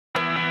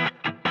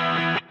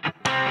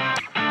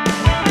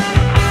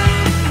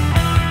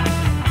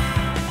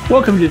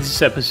Welcome to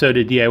this episode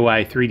of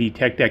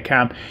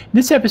DIY3DTech.com. In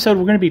this episode,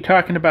 we're going to be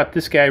talking about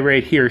this guy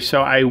right here.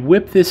 So I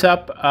whipped this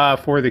up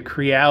for the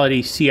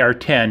Creality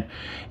CR10.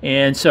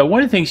 And so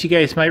one of the things you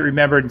guys might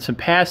remember in some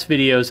past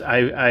videos,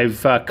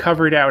 I've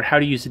covered out how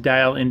to use a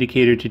dial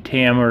indicator to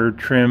tam or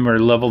trim or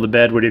level the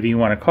bed, whatever you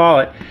want to call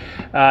it.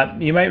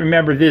 You might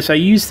remember this. I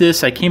used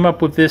this. I came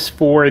up with this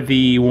for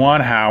the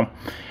Wanhao.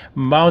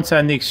 Mounts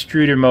on the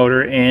extruder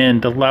motor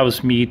and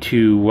allows me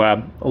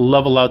to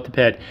level out the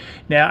bed.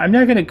 Now I'm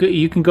not going to,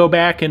 you can go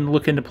back and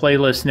look into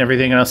playlists and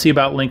everything, and I'll see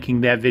about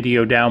linking that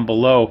video down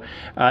below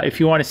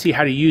if you want to see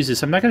how to use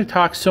this. I'm not going to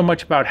talk so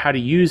much about how to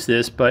use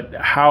this, but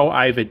how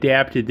I've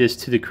adapted this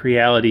to the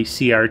Creality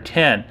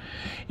CR10.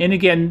 And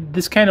again,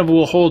 this kind of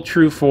will hold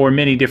true for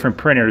many different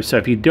printers, so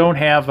if you don't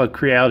have a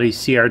Creality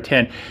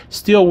CR10,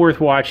 still worth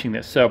watching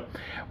this. So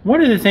one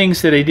of the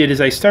things that I did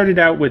is I started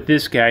out with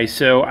this guy.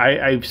 So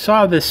I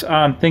saw this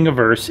on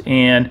Thingiverse,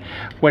 and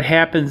what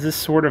happens, this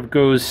sort of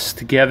goes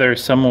together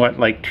somewhat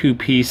like two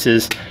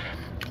pieces.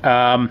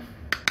 And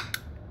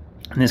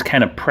this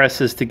kind of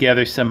presses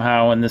together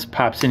somehow, and this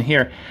pops in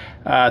here.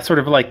 Sort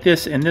of like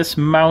this, and this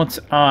mounts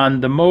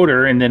on the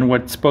motor, and then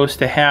what's supposed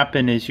to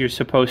happen is you're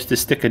supposed to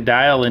stick a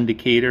dial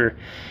indicator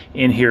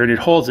in here and it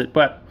holds it.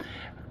 But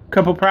a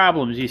couple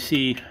problems. You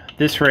see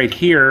this right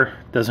here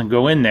doesn't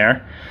go in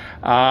there.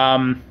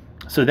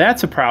 So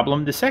that's a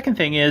problem. The second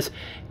thing is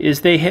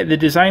the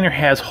designer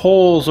has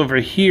holes over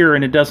here,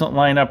 and it doesn't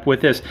line up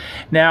with this.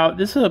 Now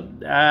this is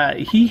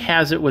he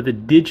has it with a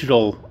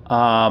digital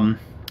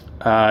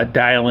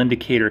dial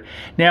indicator.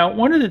 Now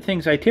one of the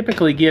things I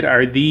typically get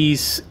are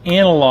these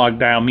analog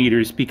dial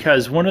meters,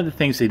 because one of the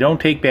things, they don't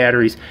take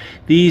batteries.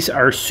 These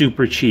are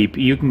super cheap.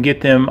 You can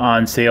get them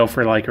on sale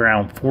for like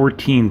around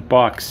 14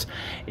 bucks,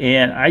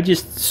 and I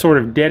just sort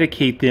of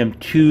dedicate them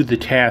to the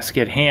task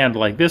at hand.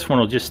 Like this one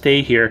will just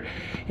stay here,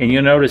 and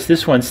you'll notice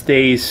this one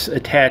stays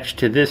attached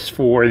to this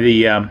for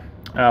the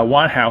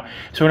Wanhao.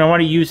 So when I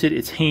want to use it,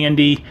 it's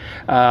handy.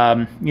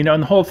 You know,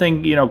 and the whole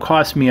thing, you know,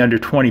 cost me under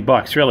 20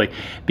 bucks really,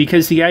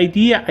 because the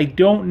idea, I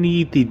don't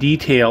need the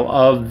detail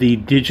of the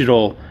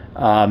digital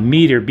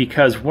meter,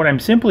 because what I'm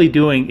simply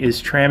doing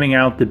is tramming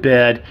out the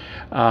bed.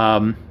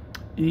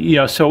 You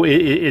know, so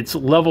it's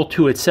level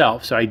to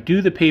itself. So I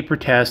do the paper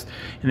test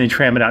and then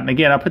tram it out. And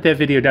again, I'll put that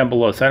video down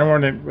below, so I don't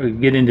want to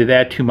get into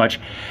that too much.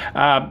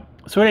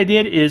 So what I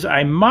did is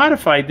I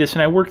modified this,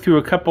 and I worked through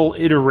a couple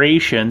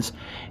iterations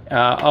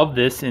of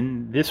this,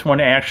 and this one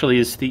actually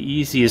is the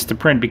easiest to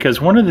print,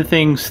 because one of the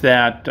things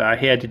that I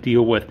had to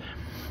deal with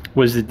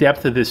was the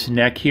depth of this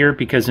neck here,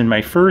 because in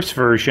my first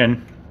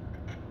version,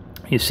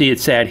 you see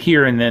it sat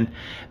here, and then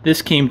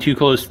this came too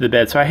close to the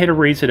bed, so I had to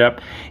raise it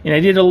up. And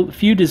I did a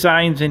few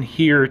designs in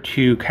here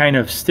to kind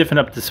of stiffen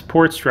up the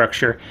support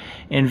structure,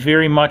 and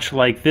very much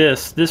like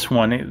this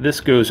one, this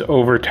goes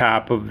over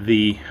top of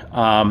the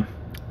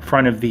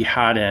front of the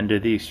hot end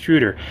of the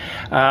extruder.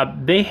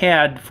 They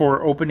had,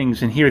 for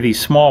openings in here, these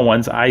small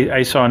ones.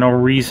 I saw no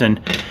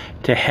reason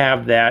to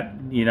have that.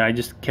 You know, I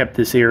just kept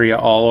this area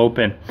all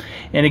open.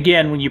 And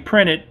again, when you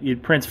print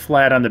it prints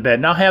flat on the bed.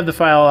 And I'll have the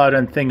file out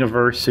on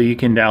Thingiverse so you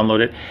can download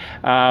it.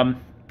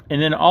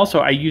 And then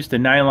also I used a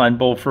nylon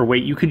bolt for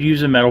weight. You could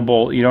use a metal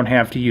bolt. You don't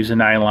have to use a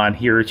nylon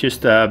here. It's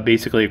just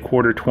basically a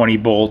 1/4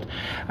 bolt.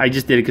 I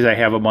just did it because I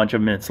have a bunch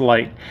of them and it's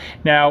light.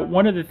 Now,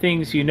 one of the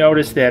things you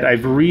notice that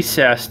I've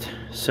recessed,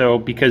 so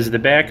because the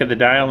back of the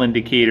dial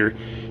indicator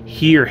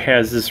here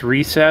has this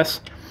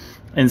recess,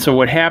 and so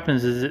what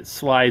happens is it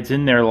slides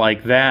in there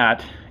like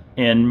that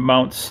and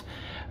mounts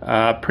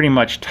pretty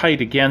much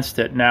tight against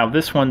it. Now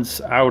this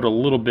one's out a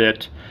little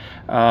bit.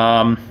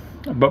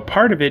 But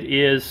part of it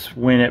is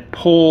when it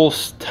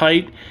pulls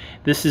tight,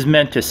 this is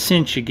meant to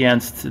cinch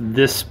against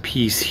this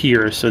piece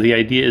here. So the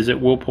idea is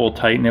it will pull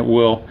tight, and it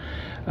will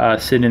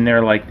sit in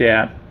there like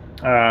that.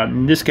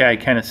 And this guy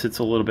kind of sits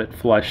a little bit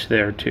flush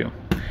there too.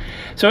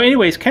 So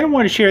anyways, kind of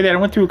want to share that. I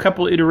went through a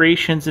couple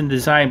iterations in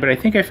design, but I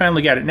think I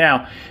finally got it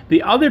now.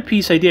 The other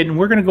piece I did, and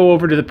we're going to go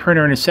over to the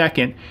printer in a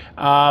second,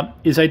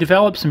 is I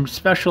developed some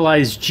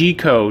specialized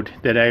G-code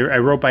that I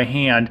wrote by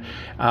hand,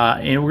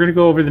 and we're going to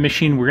go over the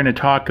machine. We're going to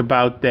talk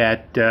about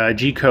that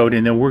G-code,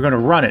 and then we're going to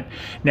run it.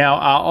 Now,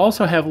 I'll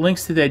also have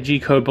links to that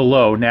G-code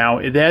below. Now,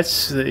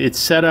 it's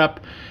set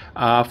up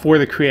for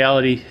the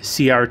Creality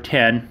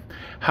CR10.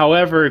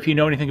 However, if you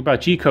know anything about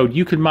G-code,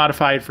 you can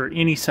modify it for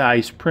any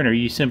size printer.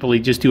 You simply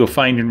just do a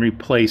find and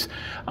replace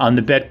on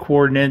the bed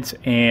coordinates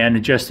and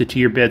adjust it to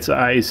your bed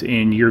size,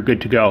 and you're good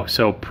to go.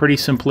 So pretty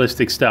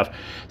simplistic stuff.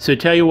 So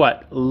tell you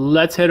what,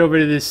 let's head over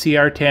to this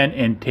CR10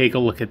 and take a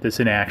look at this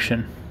in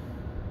action.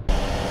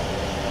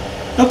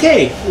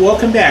 Okay,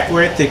 welcome back.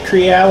 We're at the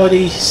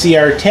Creality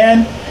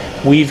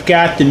CR10. We've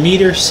got the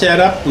meter set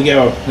up. We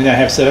don't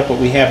have set up, but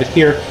we have it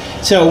here.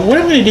 So what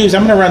I'm going to do is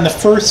I'm going to run the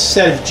first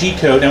set of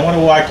G-code, and I want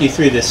to walk you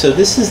through this. So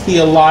this is the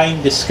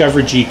Align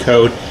Discover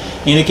G-code,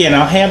 and again,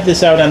 I'll have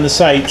this out on the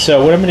site.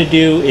 So what I'm going to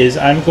do is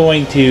I'm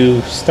going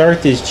to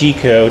start this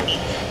G-code.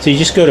 So you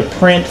just go to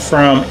print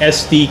from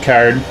SD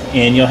card,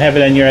 and you'll have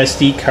it on your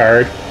SD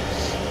card,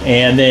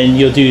 and then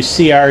you'll do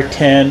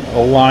CR10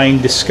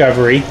 Align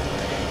Discovery,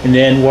 And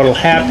then what will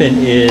happen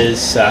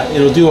is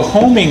it'll do a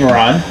homing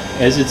run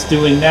as it's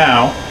doing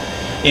now.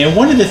 And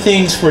one of the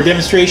things for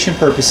demonstration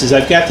purposes,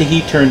 I've got the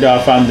heat turned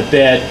off on the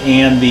bed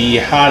and the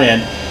hot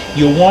end.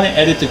 You'll want to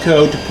edit the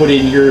code to put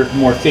in your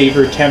more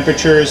favored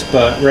temperatures,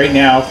 but right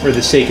now, for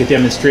the sake of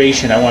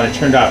demonstration, I want to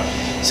turn it off.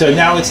 So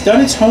now it's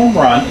done its home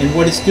run, and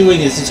what it's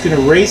doing is it's going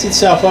to raise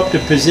itself up to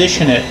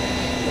position it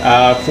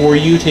for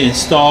you to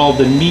install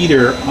the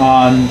meter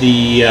on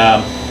the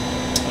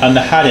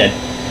hot end.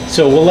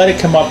 So we'll let it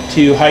come up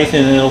to height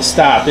and it'll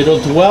stop. It'll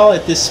dwell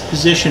at this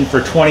position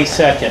for 20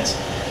 seconds.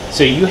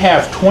 So you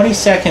have 20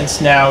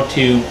 seconds now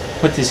to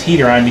put this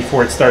heater on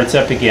before it starts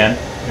up again.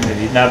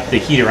 Not the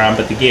heater on,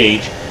 but the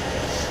gauge.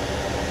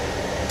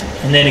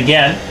 And then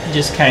again,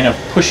 just kind of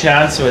push it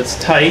on so it's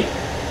tight.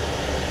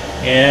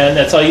 And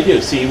that's all you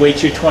do. So you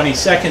wait your 20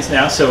 seconds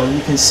now, so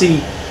you can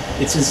see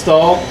it's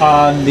installed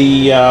on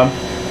the...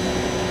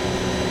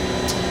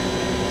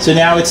 So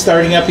now it's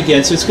starting up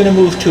again, so it's going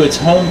to move to its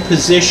home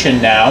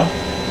position now.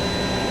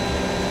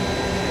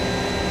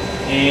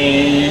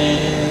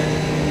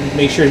 And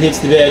make sure it hits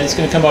the bed. It's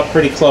going to come up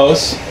pretty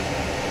close.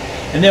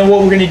 And then what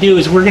we're going to do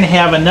is we're going to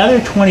have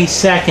another 20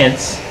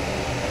 seconds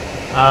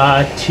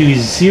to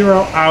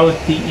zero out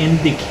the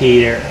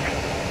indicator.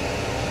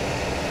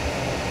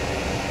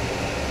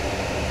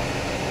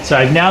 So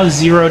I've now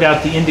zeroed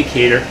out the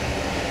indicator.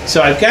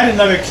 So I've got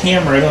another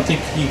camera. I don't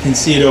think you can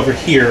see it over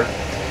here.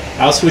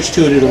 I'll switch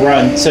to it, it'll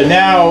run. So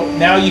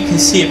now you can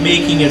see it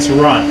making its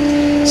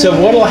run. So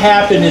what will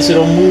happen is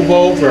it'll move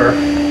over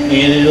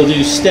and it'll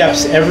do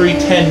steps every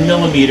 10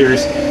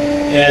 millimeters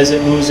as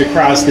it moves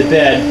across the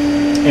bed.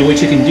 And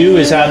what you can do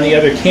is on the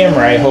other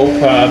camera, I hope,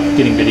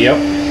 getting video,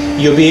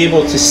 you'll be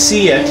able to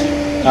see it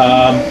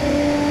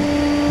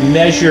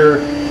measure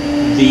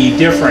the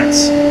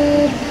difference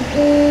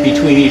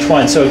between each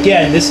one. So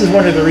again, this is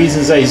one of the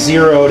reasons I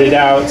zeroed it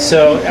out.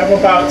 So I'm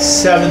about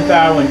 7th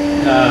thou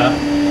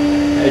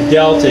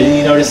delta.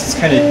 You notice it's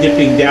kind of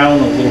dipping down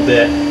a little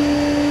bit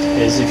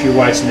as if you're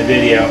watching the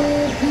video.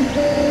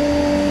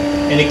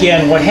 And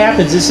again, what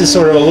happens, this is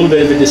sort of a little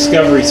bit of a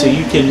discovery, so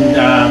you can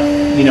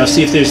you know,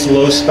 see if there's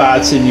low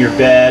spots in your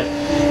bed.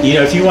 You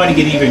know, if you want to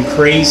get even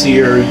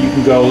crazier, you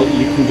can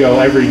go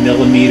every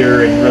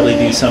millimeter and really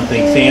do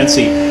something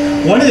fancy.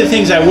 One of the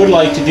things I would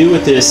like to do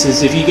with this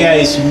is, if you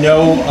guys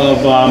know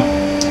of,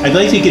 I'd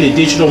like to get a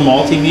digital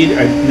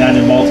multimeter, not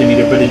a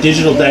multimeter, but a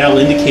digital dial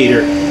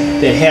indicator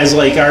that has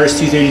like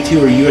RS-232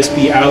 or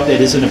USB out that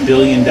isn't $1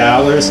 billion.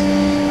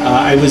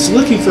 I was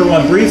looking for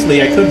one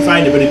briefly, I couldn't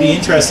find it, but it'd be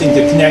interesting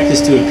to connect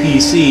this to a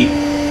PC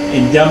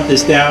and dump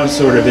this down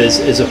sort of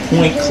as a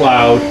point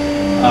cloud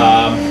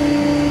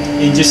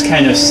and just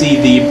kind of see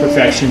the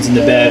imperfections in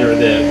the bed or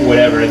the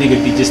whatever. I think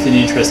it'd be just an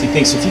interesting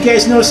thing. So if you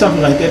guys know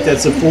something like that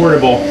that's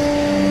affordable,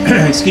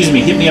 excuse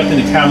me, hit me up in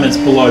the comments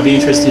below. I'd be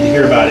interested to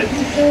hear about it.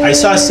 I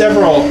saw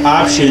several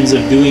options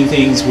of doing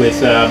things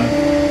with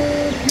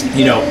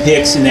you know,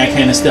 picks and that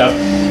kind of stuff,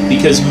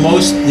 because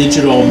most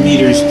digital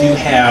meters do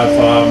have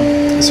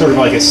sort of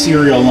like a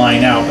serial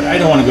line out, but I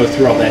don't want to go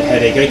through all that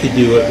headache. I could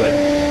do it, but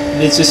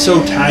it's just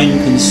so time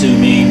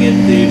consuming,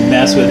 and to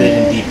mess with it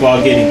and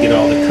debug it and get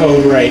all the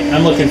code right.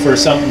 I'm looking for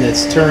something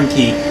that's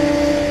turnkey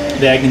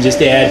that I can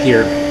just add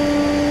here.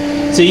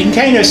 So you can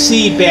kind of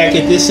see back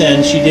at this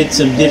end, she did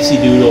some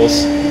dipsy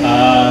doodles.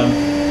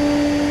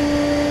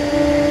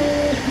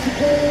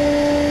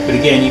 But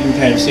again, you can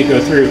kind of see it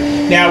go through.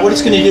 Now what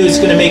it's going to do is it's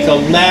going to make a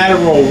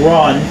lateral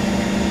run.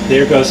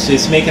 There it goes. So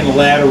it's making a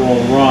lateral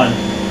run.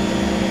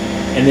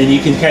 And then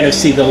you can kind of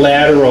see the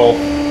lateral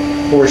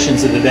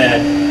portions of the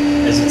bed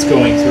as it's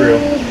going through.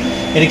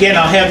 And again,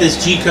 I'll have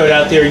this G-code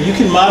out there. You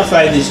can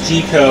modify this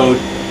G-code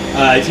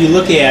if you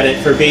look at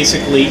it for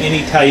basically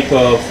any type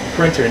of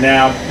printer.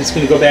 Now it's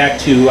going to go back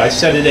to, I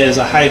set it as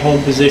a high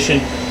home position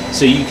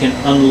so you can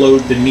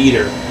unload the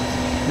meter.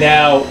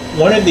 Now,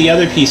 one of the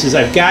other pieces,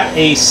 I've got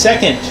a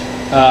second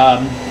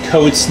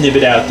code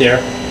snippet out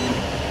there,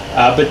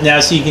 but now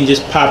so you can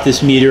just pop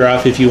this meter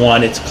off if you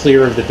want. It's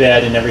clear of the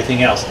bed and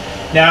everything else.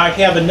 Now I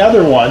have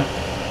another one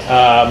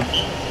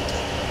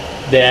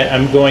that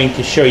I'm going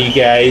to show you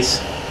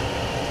guys,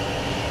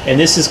 and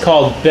this is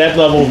called Bed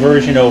Level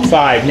Version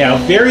 05. Now,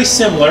 very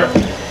similar.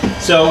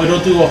 So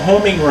it'll do a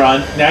homing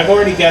run. Now I've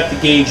already got the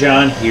gauge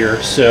on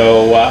here,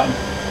 so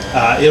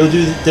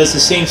does the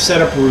same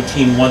setup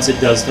routine once it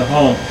does the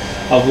home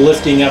of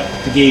lifting up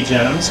the gauge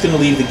on. I'm just going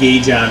to leave the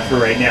gauge on for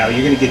right now.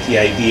 You're going to get the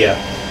idea.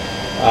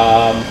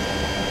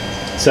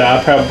 So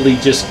I'll probably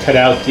just cut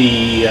out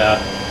the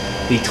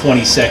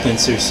 20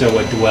 seconds or so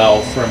a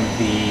dwell from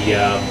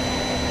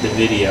the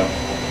video.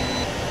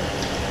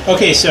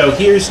 Okay, so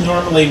here's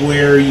normally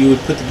where you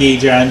would put the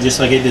gauge on, just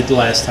like I did the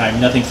last time.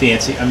 Nothing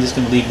fancy. I'm just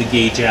going to leave the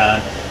gauge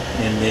on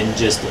and then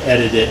just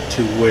edit it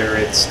to where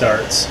it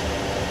starts.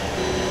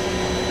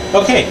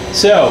 Okay,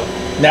 so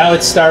now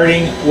it's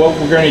starting. What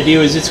we're going to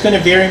do is, it's going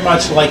to very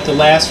much like the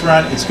last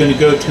run. It's going to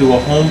go to a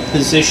home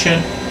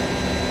position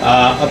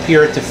up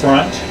here at the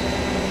front,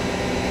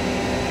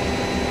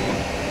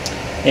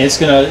 and it's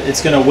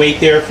going to wait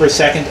there for a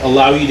second,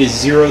 allow you to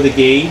zero the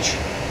gauge,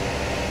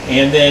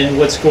 And then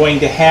what's going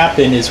to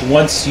happen is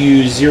once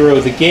you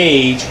zero the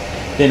gauge,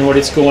 then what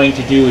it's going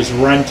to do is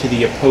run to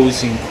the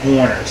opposing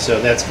corner.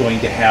 So that's going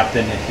to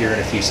happen here in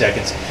a few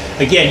seconds.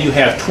 Again, you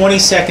have 20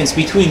 seconds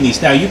between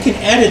these. Now you can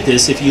edit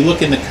this if you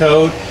look in the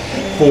code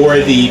for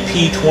the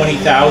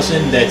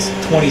P20000, that's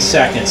 20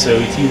 seconds. So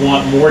if you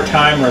want more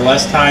time or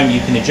less time, you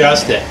can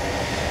adjust it.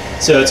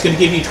 So it's going to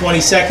give you 20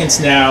 seconds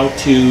now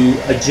to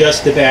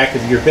adjust the back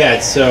of your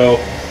bed. So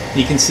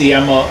you can see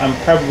I'm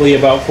probably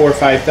about 4 or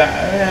 5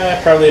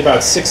 thou, probably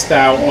about 6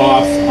 thou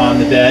off on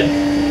the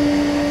bed.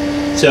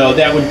 So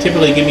that would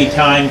typically give me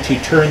time to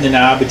turn the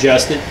knob,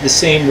 adjust it. The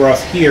same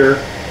rough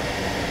here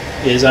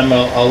is I'm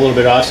a little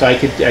bit off, so I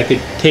could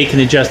take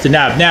and adjust the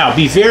knob. Now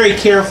be very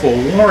careful,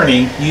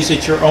 warning, use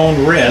at your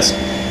own risk.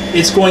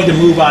 It's going to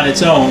move on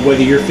its own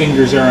whether your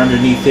fingers are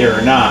underneath there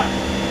or not.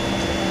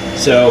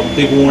 So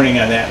big warning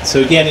on that.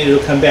 So again,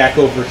 it'll come back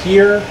over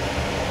here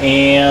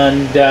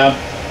and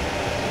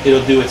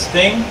it'll do its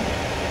thing.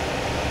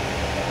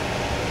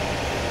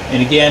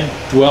 And again,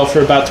 dwell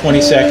for about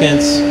 20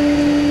 seconds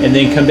and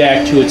then come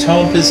back to its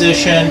home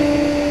position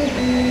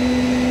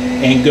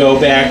and go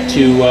back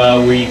to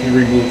where you can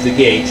remove the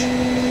gauge.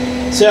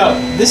 So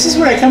this is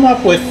what I come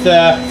up with,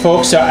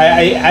 folks. So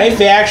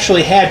I've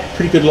actually had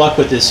pretty good luck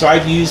with this. So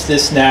I've used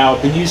this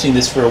now, been using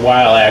this for a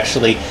while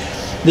actually.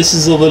 This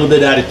is a little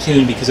bit out of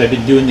tune because I've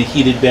been doing the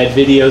heated bed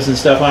videos and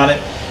stuff on it.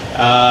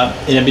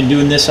 And I've been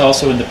doing this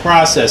also in the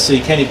process, so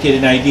you kind of get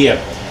an idea.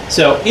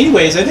 So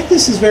anyways, I think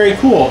this is very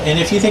cool, and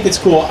if you think it's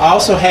cool, I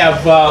also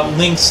have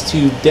links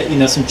to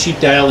some cheap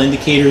dial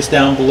indicators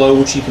down below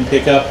which you can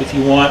pick up if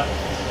you want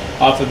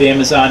off of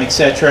Amazon,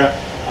 etc.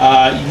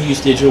 You can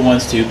use digital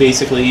ones too.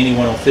 Basically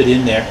anyone will fit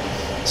in there.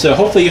 So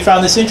hopefully you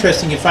found this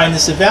interesting, you find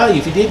this of value.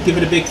 If you did, give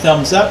it a big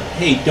thumbs up.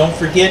 Hey, don't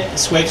forget the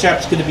swag shop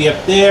is going to be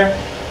up there.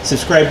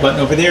 Subscribe button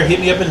over there. Hit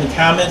me up in the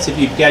comments if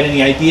you've got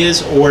any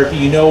ideas, or if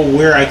you know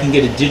where I can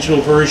get a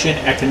digital version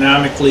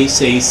economically,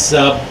 say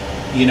sub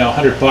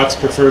 $100,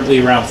 preferably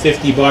around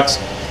 $50,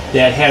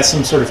 that has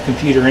some sort of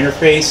computer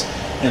interface,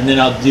 and then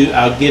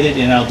I'll get it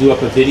and I'll do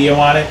up a video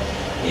on it.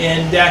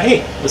 And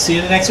hey, we'll see you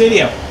in the next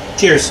video.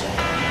 Cheers.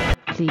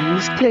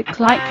 Please click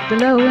like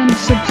below and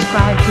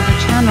subscribe to the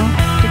channel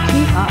to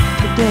keep up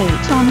to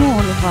date on all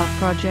of our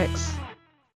projects.